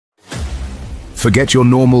Forget your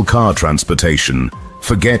normal car transportation.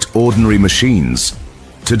 Forget ordinary machines.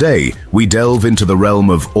 Today, we delve into the realm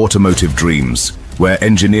of automotive dreams, where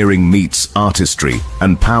engineering meets artistry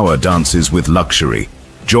and power dances with luxury.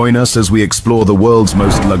 Join us as we explore the world's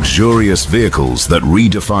most luxurious vehicles that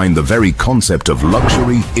redefine the very concept of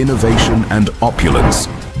luxury, innovation, and opulence.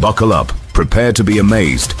 Buckle up, prepare to be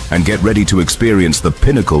amazed, and get ready to experience the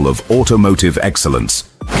pinnacle of automotive excellence.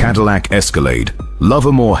 Cadillac Escalade. Love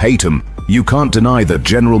 'em or hate 'em, you can't deny that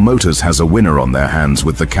General Motors has a winner on their hands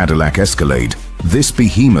with the Cadillac Escalade. This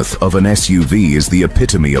behemoth of an SUV is the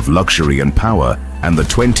epitome of luxury and power, and the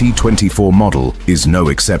 2024 model is no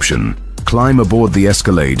exception. Climb aboard the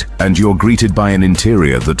Escalade, and you're greeted by an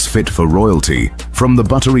interior that's fit for royalty. From the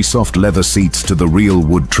buttery soft leather seats to the real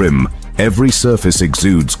wood trim, every surface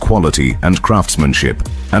exudes quality and craftsmanship.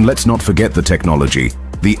 And let's not forget the technology.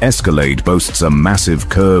 The Escalade boasts a massive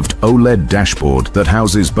curved OLED dashboard that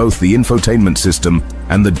houses both the infotainment system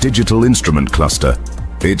and the digital instrument cluster.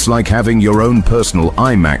 It's like having your own personal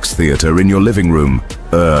IMAX theater in your living room.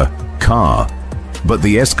 Car. But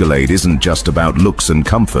the Escalade isn't just about looks and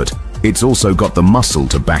comfort. It's also got the muscle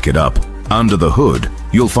to back it up. Under the hood,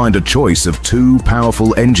 you'll find a choice of two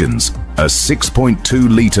powerful engines, a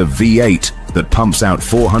 6.2-liter V8 that pumps out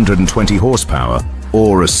 420 horsepower,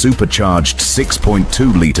 or a supercharged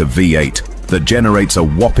 6.2-liter V8 that generates a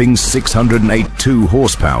whopping 682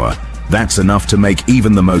 horsepower. That's enough to make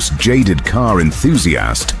even the most jaded car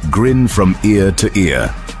enthusiast grin from ear to ear.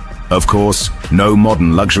 Of course, no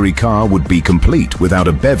modern luxury car would be complete without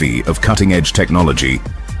a bevy of cutting-edge technology.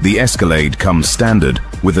 The Escalade comes standard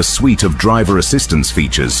with a suite of driver assistance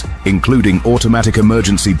features, including automatic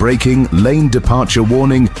emergency braking, lane departure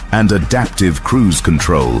warning, and adaptive cruise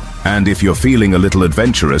control. And if you're feeling a little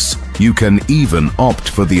adventurous, you can even opt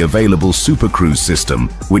for the available Super Cruise system,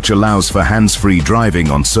 which allows for hands-free driving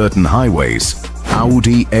on certain highways.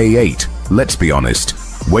 Audi A8. Let's be honest,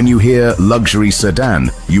 when you hear luxury sedan,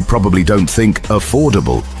 you probably don't think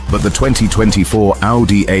affordable, but the 2024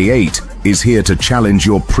 Audi A8 is here to challenge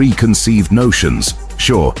your preconceived notions.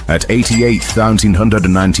 Sure, at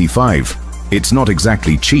 $88,995, it's not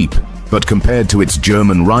exactly cheap, but compared to its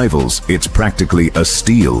German rivals, it's practically a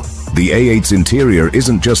steal. The A8's interior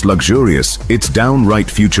isn't just luxurious, it's downright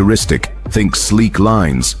futuristic. Think sleek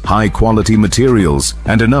lines, high-quality materials,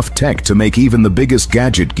 and enough tech to make even the biggest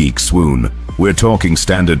gadget geek swoon. We're talking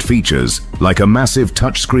standard features like a massive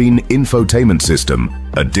touchscreen infotainment system,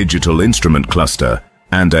 a digital instrument cluster,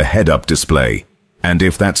 and a head-up display. And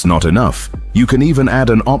if that's not enough, you can even add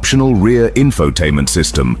an optional rear infotainment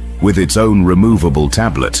system with its own removable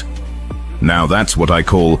tablet. Now that's what I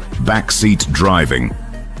call backseat driving.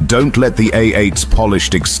 Don't let the A8's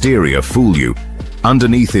polished exterior fool you.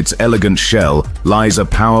 Underneath its elegant shell lies a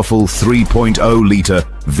powerful 3.0-liter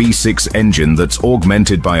V6 engine that's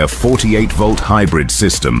augmented by a 48-volt hybrid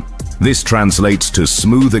system. This translates to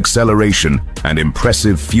smooth acceleration and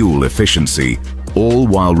impressive fuel efficiency, all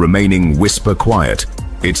while remaining whisper quiet.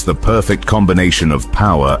 It's the perfect combination of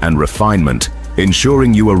power and refinement,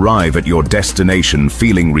 ensuring you arrive at your destination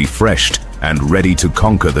feeling refreshed and ready to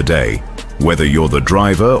conquer the day. Whether you're the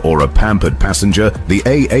driver or a pampered passenger, the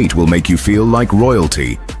A8 will make you feel like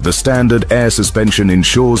royalty. The standard air suspension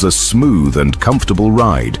ensures a smooth and comfortable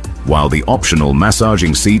ride, while the optional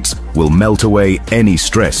massaging seats will melt away any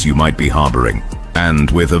stress you might be harboring. And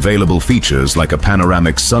with available features like a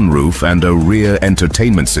panoramic sunroof and a rear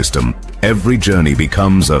entertainment system, every journey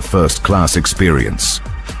becomes a first-class experience.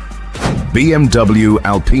 BMW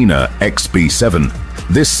Alpina XB7.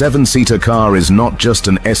 This 7-seater car is not just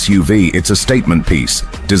an SUV, it's a statement piece,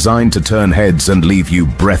 designed to turn heads and leave you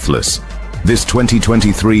breathless. This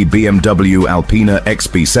 2023 BMW Alpina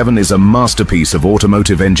XB7 is a masterpiece of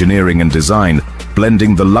automotive engineering and design,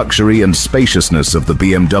 blending the luxury and spaciousness of the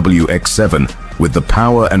BMW X7 with the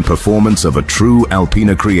power and performance of a true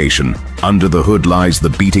Alpina creation. Under the hood lies the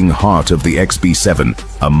beating heart of the XB7,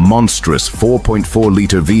 a monstrous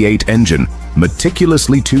 4.4-liter V8 engine,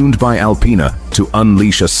 meticulously tuned by Alpina to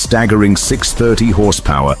unleash a staggering 630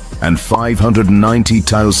 horsepower and 590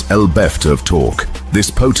 lb of torque. This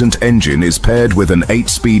potent engine is paired with an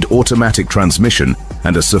 8-speed automatic transmission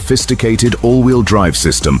and a sophisticated all-wheel drive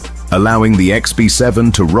system, allowing the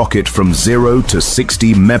XB7 to rocket from 0 to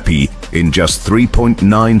 60 mph in just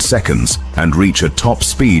 3.9 seconds and reach a top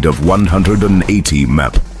speed of 180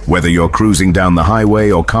 mph. Whether you're cruising down the highway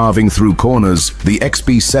or carving through corners, the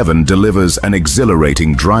XB7 delivers an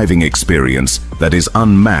exhilarating driving experience that is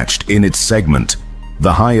unmatched in its segment.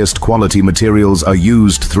 The highest quality materials are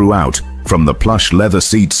used throughout, from the plush leather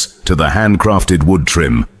seats to the handcrafted wood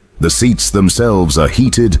trim. The seats themselves are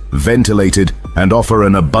heated, ventilated, and offer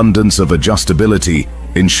an abundance of adjustability,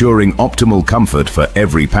 ensuring optimal comfort for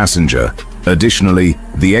every passenger. Additionally,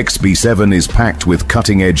 the XB7 is packed with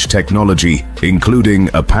cutting-edge technology, including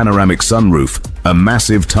a panoramic sunroof, a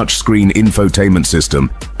massive touchscreen infotainment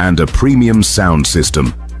system, and a premium sound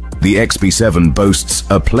system. The XB7 boasts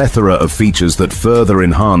a plethora of features that further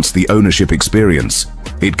enhance the ownership experience.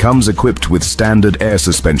 It comes equipped with standard air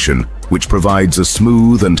suspension, which provides a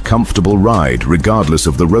smooth and comfortable ride regardless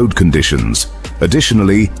of the road conditions.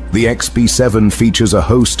 Additionally, the XB7 features a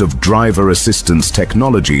host of driver assistance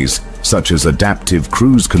technologies, such as adaptive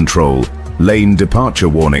cruise control, lane departure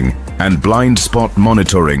warning, and blind spot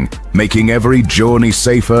monitoring, making every journey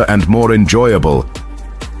safer and more enjoyable.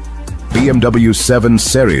 BMW 7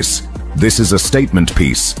 Series. This is a statement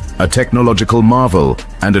piece, a technological marvel,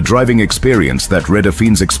 and a driving experience that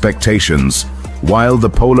redefines expectations. While the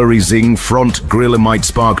polarizing front grille might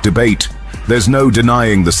spark debate, there's no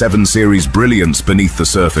denying the 7 Series' brilliance beneath the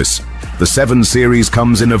surface. The 7 Series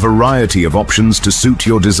comes in a variety of options to suit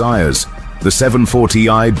your desires. The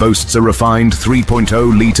 740i boasts a refined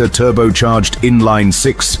 3.0-liter turbocharged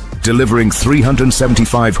inline-6, delivering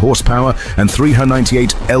 375 horsepower and 398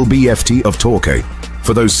 lb-ft of torque.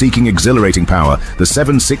 For those seeking exhilarating power, the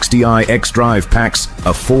 760i xDrive packs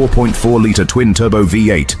a 4.4-liter twin-turbo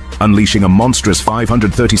V8, unleashing a monstrous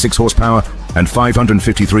 536 horsepower and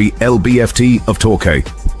 553 lb-ft of torque.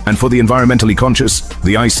 And for the environmentally conscious,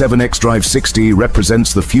 the i7 xDrive 60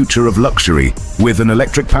 represents the future of luxury, with an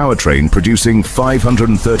electric powertrain producing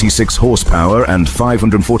 536 horsepower and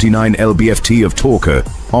 549 lb-ft of torque,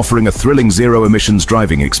 offering a thrilling zero-emissions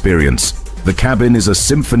driving experience. The cabin is a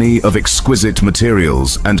symphony of exquisite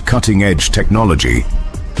materials and cutting-edge technology.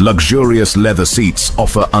 Luxurious leather seats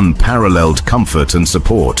offer unparalleled comfort and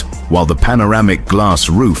support, while the panoramic glass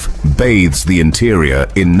roof bathes the interior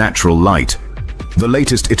in natural light. The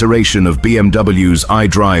latest iteration of BMW's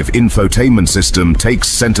iDrive infotainment system takes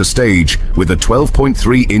center stage with a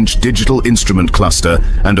 12.3-inch digital instrument cluster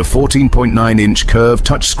and a 14.9-inch curved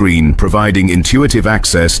touchscreen, providing intuitive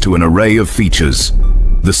access to an array of features.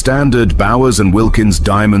 The standard Bowers & Wilkins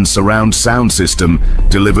Diamond surround sound system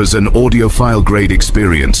delivers an audiophile-grade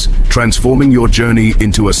experience, transforming your journey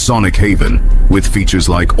into a sonic haven. With features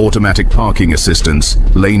like automatic parking assistance,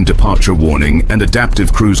 lane departure warning, and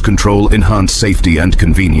adaptive cruise control enhance safety and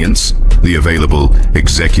convenience. The available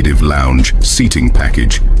Executive Lounge seating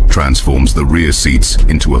package transforms the rear seats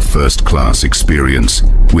into a first-class experience,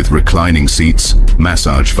 with reclining seats,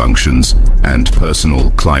 massage functions, and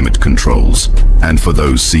personal climate controls. And for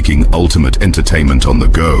those seeking ultimate entertainment on the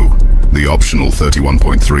go, the optional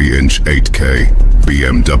 31.3-inch 8K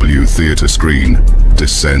BMW theater screen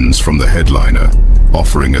descends from the headliner,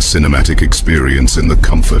 offering a cinematic experience in the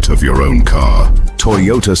comfort of your own car.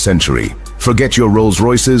 Toyota Century. Forget your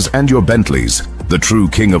Rolls-Royces and your Bentleys. The true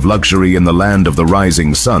king of luxury in the land of the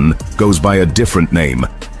rising sun goes by a different name,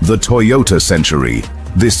 the Toyota Century.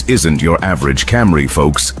 This isn't your average Camry,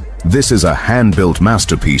 folks. This is a hand-built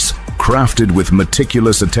masterpiece, crafted with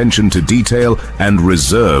meticulous attention to detail and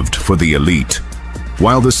reserved for the elite.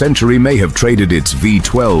 While the Century may have traded its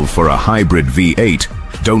V12 for a hybrid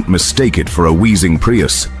V8, don't mistake it for a wheezing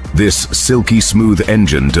Prius. This silky smooth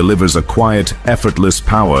engine delivers a quiet, effortless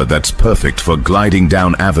power that's perfect for gliding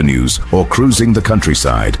down avenues or cruising the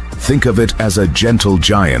countryside. Think of it as a gentle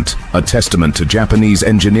giant, a testament to Japanese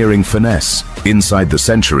engineering finesse. Inside the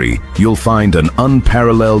Century, you'll find an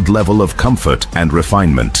unparalleled level of comfort and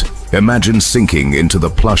refinement. Imagine sinking into the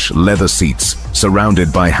plush leather seats,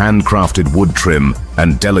 surrounded by handcrafted wood trim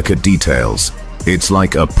and delicate details. It's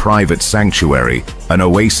like a private sanctuary, an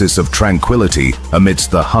oasis of tranquility amidst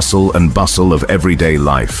the hustle and bustle of everyday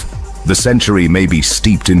life. The Century may be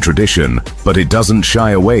steeped in tradition, but it doesn't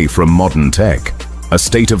shy away from modern tech. A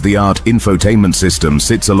state-of-the-art infotainment system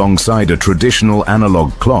sits alongside a traditional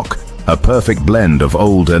analog clock, a perfect blend of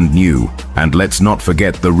old and new. And let's not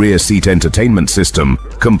forget the rear seat entertainment system,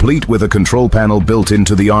 complete with a control panel built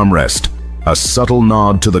into the armrest. A subtle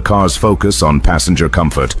nod to the car's focus on passenger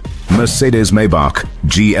comfort. Mercedes-Maybach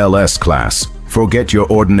GLS class. Forget your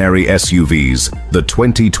ordinary SUVs. The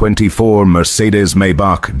 2024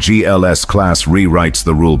 Mercedes-Maybach GLS class rewrites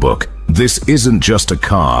the rulebook. This isn't just a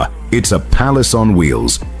car, it's a palace on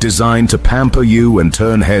wheels, designed to pamper you and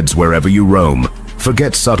turn heads wherever you roam.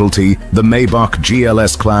 Forget subtlety, the Maybach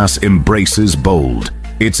GLS class embraces bold.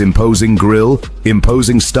 Its imposing grille,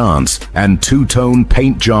 imposing stance, and two-tone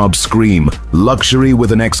paint job scream luxury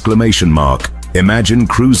with an exclamation mark. Imagine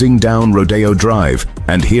cruising down Rodeo Drive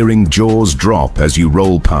and hearing jaws drop as you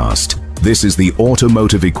roll past. This is the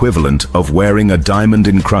automotive equivalent of wearing a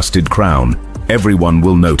diamond-encrusted crown. Everyone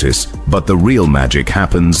will notice, but the real magic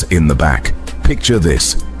happens in the back. Picture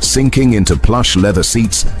this, sinking into plush leather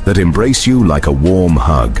seats that embrace you like a warm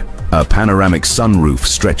hug. A panoramic sunroof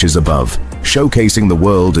stretches above, showcasing the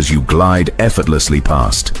world as you glide effortlessly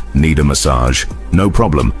past. Need a massage? No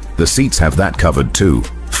problem, the seats have that covered too.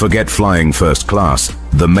 Forget flying first class,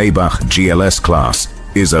 the Maybach GLS class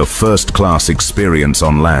is a first-class experience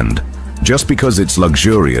on land. Just because it's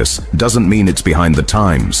luxurious doesn't mean it's behind the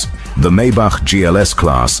times. The Maybach GLS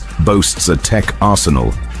class boasts a tech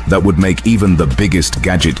arsenal that would make even the biggest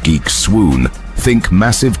gadget geek swoon. Think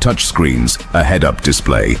massive touchscreens, a head-up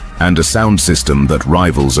display, and a sound system that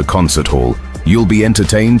rivals a concert hall. You'll be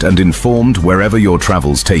entertained and informed wherever your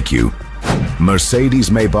travels take you.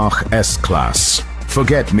 Mercedes-Maybach S-Class.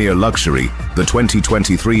 Forget mere luxury. The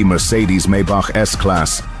 2023 Mercedes-Maybach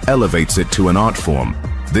S-Class elevates it to an art form.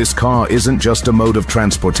 This car isn't just a mode of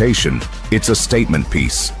transportation, it's a statement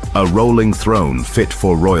piece, a rolling throne fit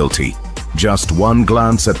for royalty. Just one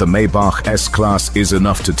glance at the Maybach S-Class is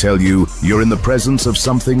enough to tell you you're in the presence of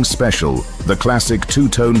something special. The classic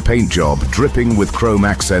two-tone paint job, dripping with chrome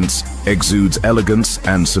accents, exudes elegance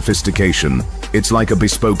and sophistication. It's like a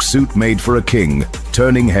bespoke suit made for a king,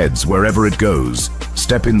 turning heads wherever it goes.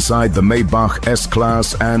 Step inside the Maybach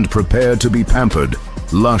S-Class and prepare to be pampered.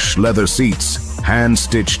 Lush leather seats,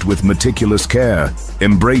 hand-stitched with meticulous care,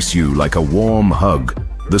 embrace you like a warm hug.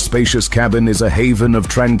 The spacious cabin is a haven of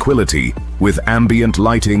tranquility, with ambient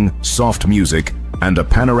lighting, soft music, and a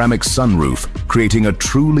panoramic sunroof, creating a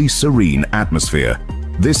truly serene atmosphere.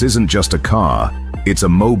 This isn't just a car, it's a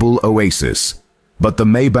mobile oasis. But the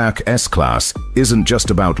Maybach S-Class isn't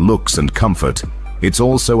just about looks and comfort. It's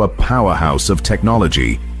also a powerhouse of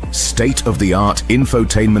technology. State-of-the-art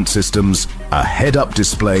infotainment systems, a head-up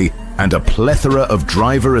display, and a plethora of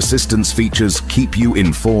driver assistance features keep you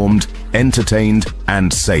informed, entertained,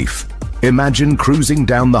 and safe. Imagine cruising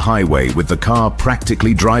down the highway with the car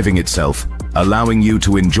practically driving itself, allowing you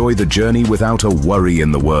to enjoy the journey without a worry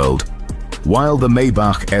in the world. While the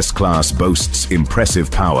Maybach S-Class boasts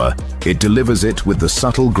impressive power, it delivers it with the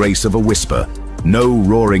subtle grace of a whisper. No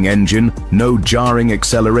roaring engine, no jarring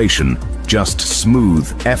acceleration, just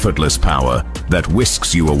smooth, effortless power that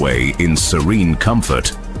whisks you away in serene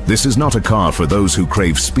comfort. This is not a car for those who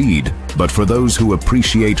crave speed, but for those who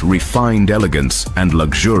appreciate refined elegance and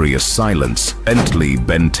luxurious silence. Bentley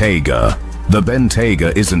Bentayga. The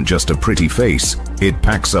Bentayga isn't just a pretty face, it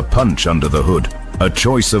packs a punch under the hood. A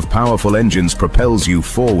choice of powerful engines propels you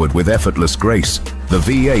forward with effortless grace. The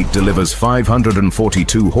V8 delivers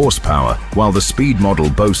 542 horsepower, while the Speed model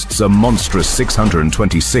boasts a monstrous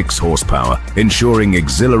 626 horsepower, ensuring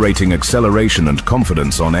exhilarating acceleration and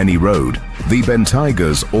confidence on any road. The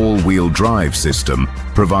Bentayga's all-wheel drive system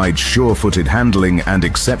provides sure-footed handling and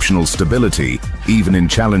exceptional stability, even in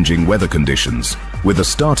challenging weather conditions. With a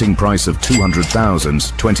starting price of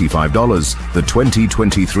 $200,025, the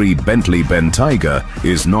 2023 Bentley Bentayga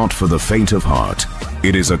is not for the faint of heart.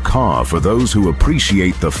 It is a car for those who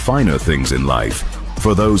appreciate the finer things in life,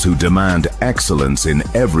 for those who demand excellence in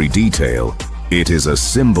every detail. It is a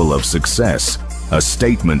symbol of success, a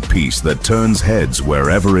statement piece that turns heads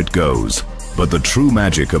wherever it goes. But the true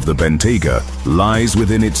magic of the Bentayga lies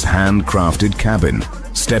within its handcrafted cabin.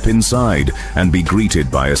 Step inside and be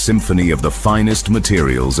greeted by a symphony of the finest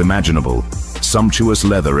materials imaginable. Sumptuous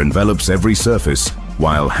leather envelops every surface,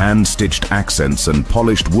 while hand-stitched accents and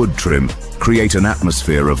polished wood trim create an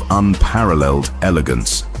atmosphere of unparalleled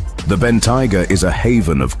elegance. The Bentayga is a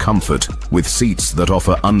haven of comfort, with seats that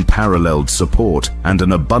offer unparalleled support and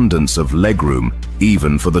an abundance of legroom,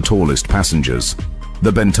 even for the tallest passengers.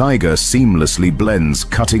 The Bentayga seamlessly blends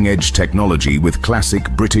cutting-edge technology with classic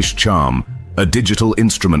British charm. A digital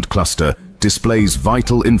instrument cluster displays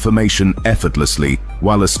vital information effortlessly,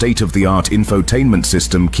 while a state-of-the-art infotainment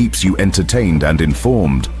system keeps you entertained and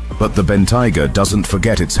informed. But the Bentayga doesn't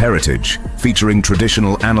forget its heritage, featuring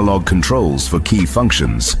traditional analog controls for key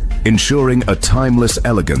functions, ensuring a timeless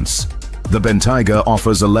elegance. The Bentayga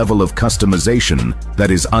offers a level of customization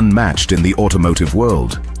that is unmatched in the automotive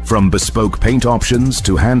world. From bespoke paint options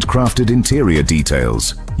to handcrafted interior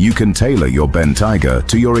details, you can tailor your Bentayga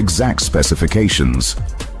to your exact specifications.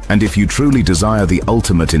 And if you truly desire the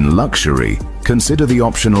ultimate in luxury, consider the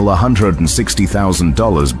optional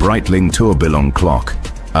 $160,000 Breitling Tourbillon clock,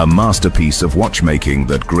 a masterpiece of watchmaking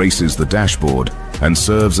that graces the dashboard and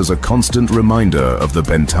serves as a constant reminder of the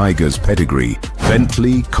Bentayga's pedigree.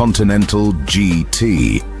 Bentley Continental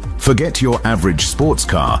GT. Forget your average sports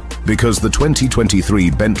car, because the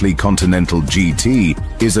 2023 Bentley Continental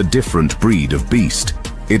GT is a different breed of beast.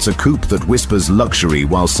 It's a coupe that whispers luxury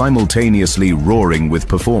while simultaneously roaring with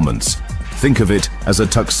performance. Think of it as a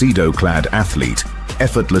tuxedo-clad athlete,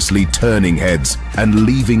 effortlessly turning heads and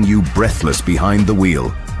leaving you breathless behind the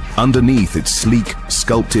wheel. Underneath its sleek,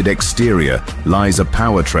 sculpted exterior lies a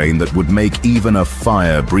powertrain that would make even a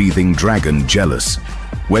fire-breathing dragon jealous.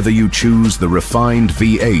 Whether you choose the refined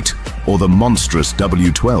V8 or the monstrous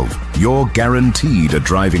W12, you're guaranteed a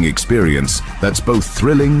driving experience that's both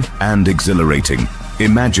thrilling and exhilarating.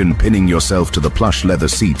 Imagine pinning yourself to the plush leather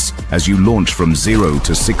seats as you launch from 0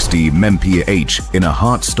 to 60 mph in a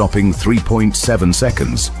heart-stopping 3.7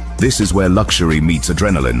 seconds. This is where luxury meets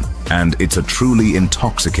adrenaline, and it's a truly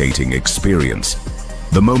intoxicating experience.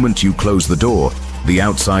 The moment you close the door, the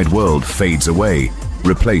outside world fades away,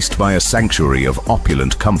 replaced by a sanctuary of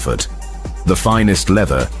opulent comfort. The finest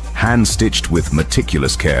leather, hand-stitched with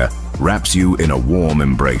meticulous care, wraps you in a warm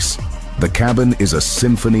embrace. The cabin is a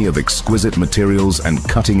symphony of exquisite materials and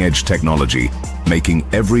cutting-edge technology, making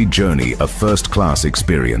every journey a first-class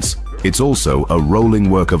experience. It's also a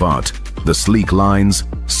rolling work of art. The sleek lines,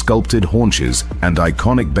 sculpted haunches, and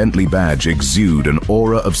iconic Bentley badge exude an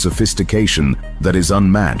aura of sophistication that is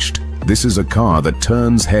unmatched. This is a car that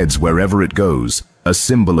turns heads wherever it goes, a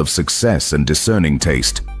symbol of success and discerning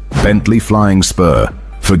taste. Bentley Flying Spur.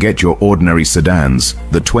 Forget your ordinary sedans.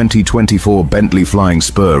 The 2024 Bentley Flying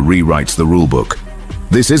Spur rewrites the rulebook.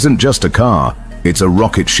 This isn't just a car, it's a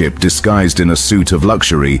rocket ship disguised in a suit of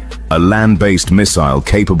luxury, a land-based missile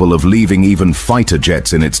capable of leaving even fighter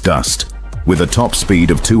jets in its dust. With a top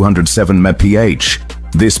speed of 207 mph,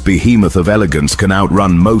 this behemoth of elegance can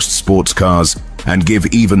outrun most sports cars and give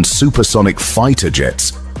even supersonic fighter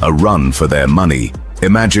jets a run for their money.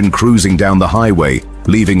 Imagine cruising down the highway,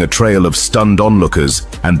 leaving a trail of stunned onlookers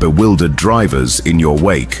and bewildered drivers in your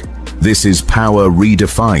wake. This is power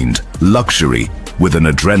redefined, luxury with an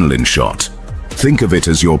adrenaline shot. Think of it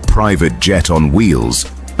as your private jet on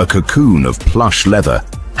wheels, a cocoon of plush leather,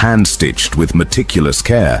 hand-stitched with meticulous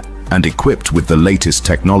care and equipped with the latest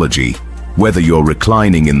technology. Whether you're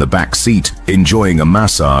reclining in the back seat, enjoying a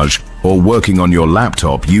massage, or working on your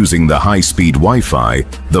laptop using the high-speed Wi-Fi,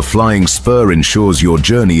 the Flying Spur ensures your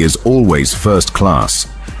journey is always first class.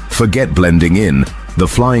 Forget blending in, the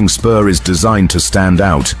Flying Spur is designed to stand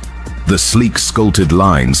out. The sleek sculpted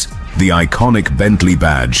lines, the iconic Bentley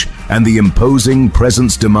badge, and the imposing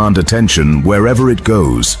presence demand attention wherever it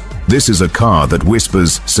goes. This is a car that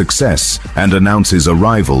whispers success and announces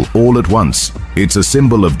arrival all at once. It's a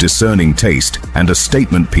symbol of discerning taste and a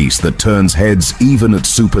statement piece that turns heads even at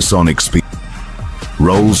supersonic speed.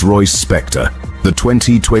 Rolls-Royce Spectre. The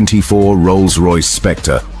 2024 Rolls-Royce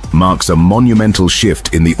Spectre marks a monumental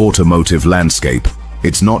shift in the automotive landscape.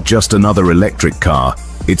 It's not just another electric car,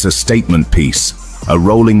 it's a statement piece. A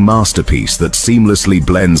rolling masterpiece that seamlessly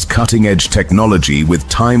blends cutting-edge technology with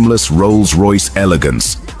timeless Rolls-Royce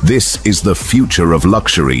elegance. This is the future of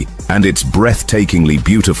luxury, and it's breathtakingly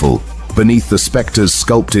beautiful. Beneath the Spectre's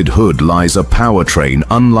sculpted hood lies a powertrain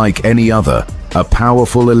unlike any other. A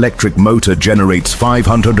powerful electric motor generates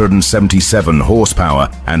 577 horsepower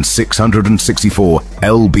and 664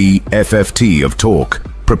 lb-ft of torque,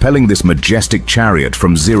 propelling this majestic chariot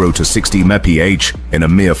from 0 to 60 mph in a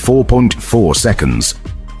mere 4.4 seconds.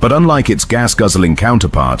 But unlike its gas-guzzling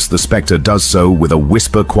counterparts, the Spectre does so with a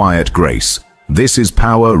whisper-quiet grace. This is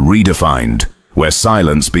power redefined, where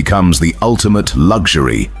silence becomes the ultimate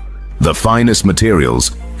luxury. The finest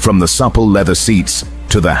materials, from the supple leather seats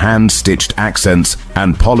to the hand-stitched accents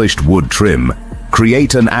and polished wood trim,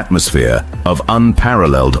 create an atmosphere of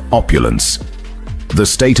unparalleled opulence. The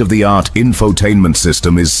state-of-the-art infotainment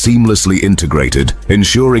system is seamlessly integrated,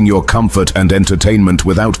 ensuring your comfort and entertainment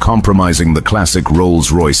without compromising the classic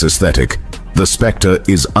Rolls-Royce aesthetic. The Spectre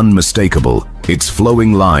is unmistakable. Its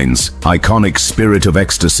flowing lines, iconic spirit of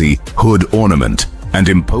ecstasy, hood ornament, and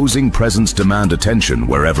imposing presence demand attention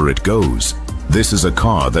wherever it goes. This is a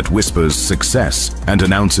car that whispers success and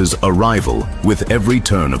announces arrival with every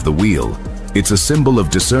turn of the wheel. It's a symbol of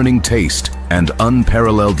discerning taste and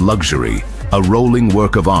unparalleled luxury, a rolling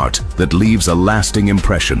work of art that leaves a lasting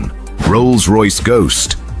impression. Rolls-Royce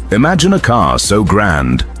Ghost. Imagine a car so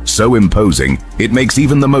grand, so imposing, it makes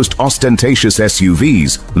even the most ostentatious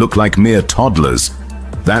SUVs look like mere toddlers.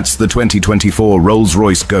 That's the 2024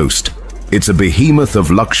 Rolls-Royce Ghost. It's a behemoth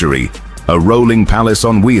of luxury, a rolling palace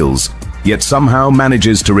on wheels, yet somehow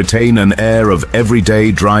manages to retain an air of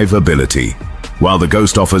everyday drivability. While the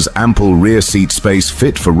Ghost offers ample rear seat space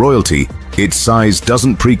fit for royalty, its size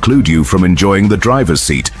doesn't preclude you from enjoying the driver's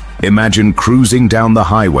seat. Imagine cruising down the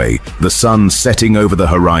highway, the sun setting over the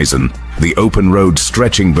horizon, the open road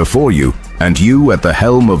stretching before you, and you at the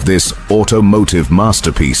helm of this automotive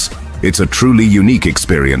masterpiece. It's a truly unique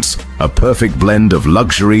experience, a perfect blend of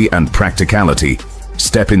luxury and practicality.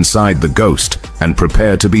 Step inside the Ghost and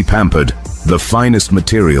prepare to be pampered. The finest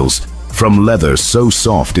materials, from leather so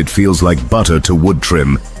soft it feels like butter to wood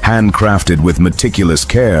trim, handcrafted with meticulous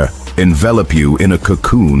care, envelop you in a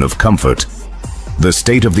cocoon of comfort. The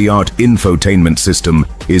state-of-the-art infotainment system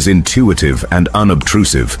is intuitive and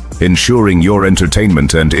unobtrusive, ensuring your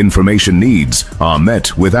entertainment and information needs are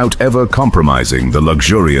met without ever compromising the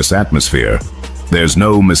luxurious atmosphere. There's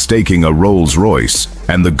no mistaking a Rolls-Royce,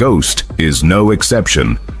 and the Ghost is no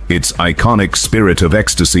exception. Its iconic Spirit of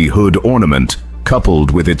Ecstasy hood ornament,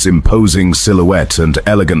 coupled with its imposing silhouette and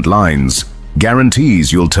elegant lines,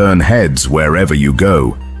 guarantees you'll turn heads wherever you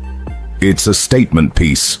go. It's a statement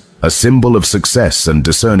piece, a symbol of success and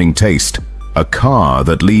discerning taste, a car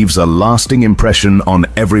that leaves a lasting impression on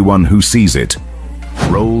everyone who sees it.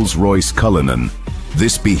 Rolls-Royce Cullinan.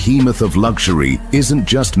 This behemoth of luxury isn't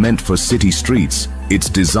just meant for city streets, it's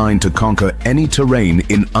designed to conquer any terrain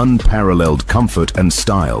in unparalleled comfort and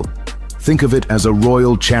style. Think of it as a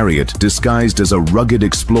royal chariot disguised as a rugged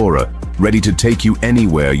explorer, ready to take you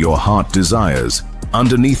anywhere your heart desires.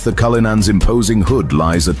 Underneath the Cullinan's imposing hood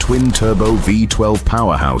lies a twin-turbo V12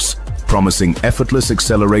 powerhouse, promising effortless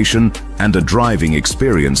acceleration and a driving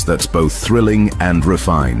experience that's both thrilling and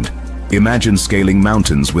refined. Imagine scaling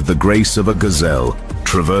mountains with the grace of a gazelle,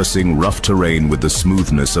 traversing rough terrain with the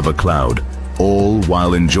smoothness of a cloud, all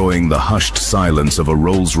while enjoying the hushed silence of a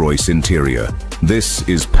Rolls-Royce interior. This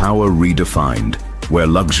is power redefined, where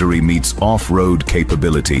luxury meets off-road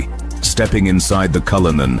capability. Stepping inside the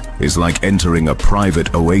Cullinan is like entering a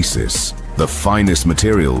private oasis. The finest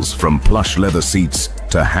materials, from plush leather seats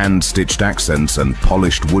to hand-stitched accents and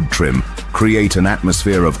polished wood trim, create an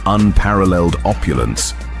atmosphere of unparalleled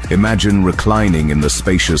opulence. Imagine reclining in the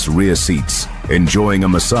spacious rear seats, enjoying a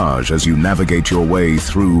massage as you navigate your way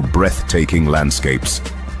through breathtaking landscapes.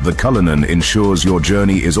 The Cullinan ensures your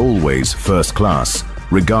journey is always first class,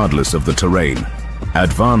 regardless of the terrain.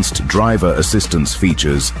 Advanced driver assistance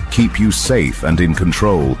features keep you safe and in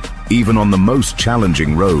control, even on the most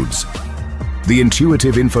challenging roads. The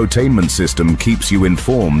intuitive infotainment system keeps you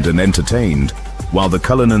informed and entertained, while the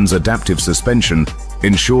Cullinan's adaptive suspension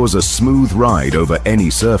ensures a smooth ride over any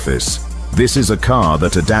surface. This is a car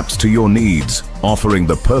that adapts to your needs, offering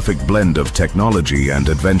the perfect blend of technology and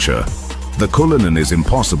adventure. The Cullinan is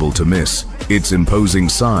impossible to miss. Its imposing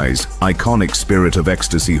size, iconic Spirit of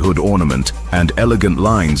Ecstasy hood ornament, and elegant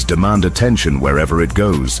lines demand attention wherever it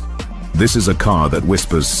goes. This is a car that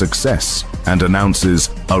whispers success and announces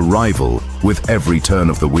arrival with every turn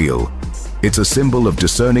of the wheel. It's a symbol of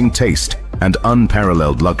discerning taste and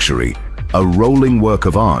unparalleled luxury, a rolling work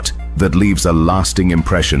of art that leaves a lasting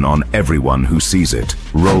impression on everyone who sees it.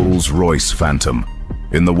 Rolls-Royce Phantom.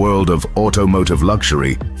 In the world of automotive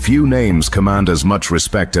luxury, few names command as much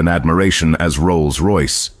respect and admiration as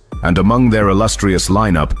Rolls-Royce. And among their illustrious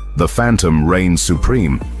lineup, the Phantom reigns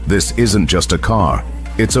supreme. This isn't just a car,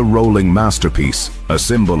 it's a rolling masterpiece, a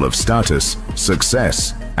symbol of status,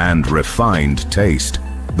 success, and refined taste.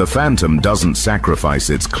 The Phantom doesn't sacrifice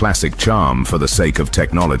its classic charm for the sake of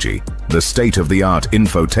technology. The state-of-the-art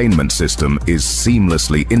infotainment system is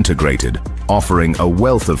seamlessly integrated, offering a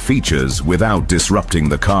wealth of features without disrupting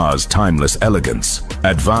the car's timeless elegance.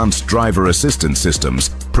 Advanced driver assistance systems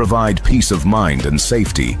provide peace of mind and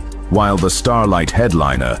safety, while the Starlight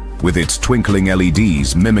headliner, with its twinkling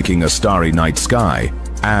LEDs mimicking a starry night sky,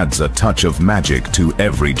 adds a touch of magic to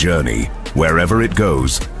every journey. Wherever it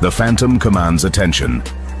goes, the Phantom commands attention.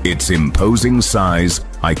 Its imposing size,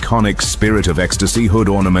 iconic Spirit of Ecstasy hood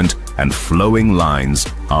ornament, and flowing lines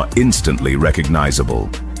are instantly recognizable.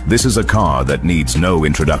 This is a car that needs no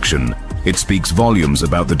introduction. It speaks volumes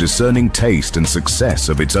about the discerning taste and success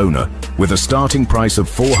of its owner. With a starting price of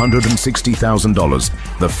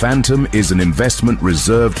 $460,000, the Phantom is an investment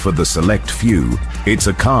reserved for the select few. It's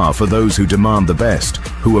a car for those who demand the best,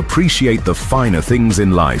 who appreciate the finer things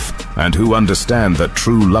in life, and who understand that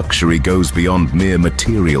true luxury goes beyond mere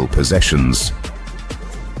material possessions.